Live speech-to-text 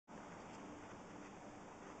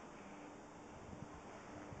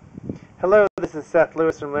Hello, this is Seth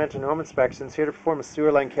Lewis from Lantern Home Inspections, here to perform a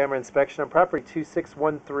sewer line camera inspection on property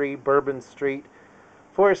 2613 Bourbon Street,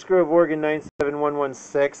 Forest Grove, Oregon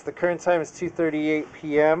 97116. The current time is 2:38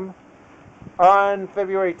 p.m. on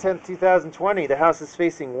February 10th, 2020. The house is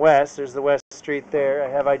facing west. There's the west street there. I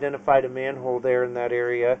have identified a manhole there in that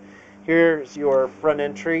area. Here's your front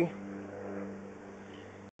entry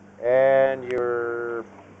and your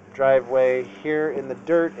driveway. Here in the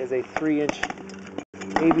dirt is a 3-inch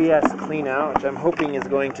ABS cleanout, which I'm hoping is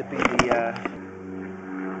going to be the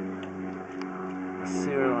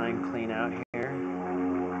sewer line cleanout here.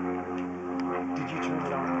 Did you turn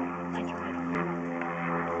it on? I tried.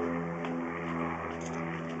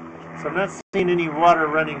 So I'm not seeing any water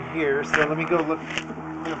running here, so let me go look.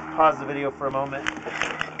 I'm going to pause the video for a moment.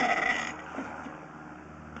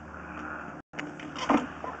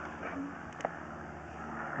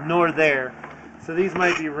 Nor there. So these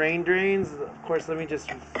might be rain drains. Of course, let me just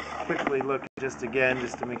quickly look just again,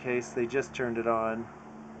 just in case they just turned it on.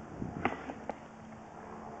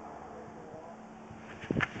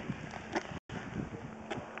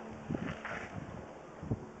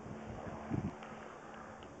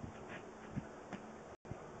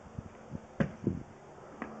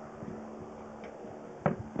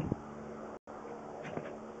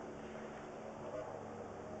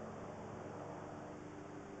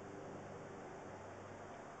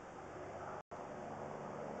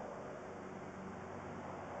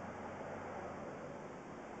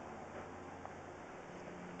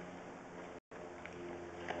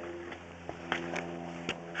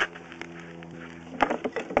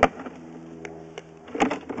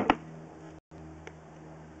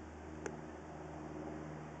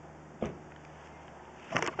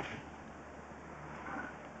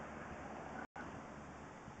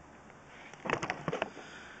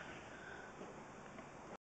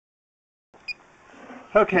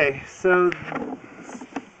 Okay, so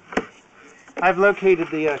I've located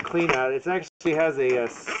the cleanout. It actually has a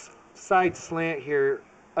side slant here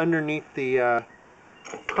underneath the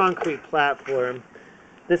concrete platform.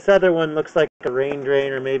 This other one looks like a rain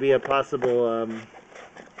drain or maybe a possible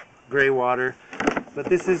gray water. But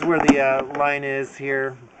this is where the line is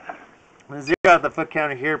here. I'm going to zero out the foot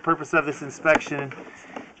counter here. Purpose of this inspection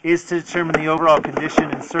is to determine the overall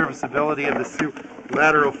condition and serviceability of the sewer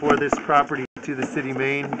lateral for this property to the city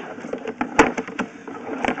main.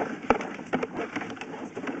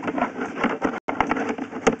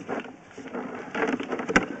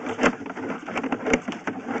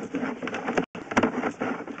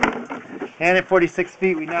 And at 46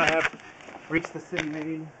 feet, we now have reached the city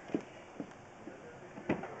main.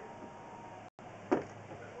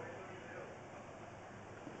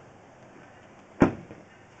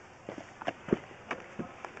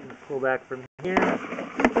 Pull back from here.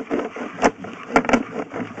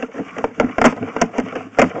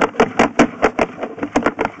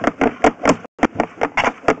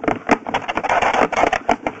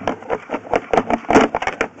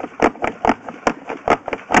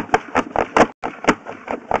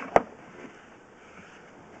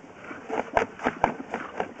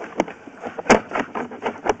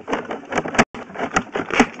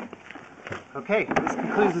 Okay, this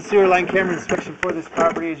concludes the sewer line camera inspection for this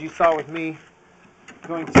property. As you saw with me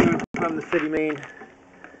going to and from the city main,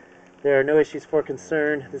 there are no issues for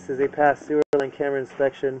concern. This is a past sewer line camera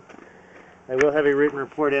inspection. I will have a written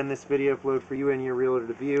report and this video upload for you and your realtor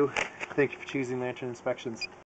to view. Thank you for choosing Lantern Inspections.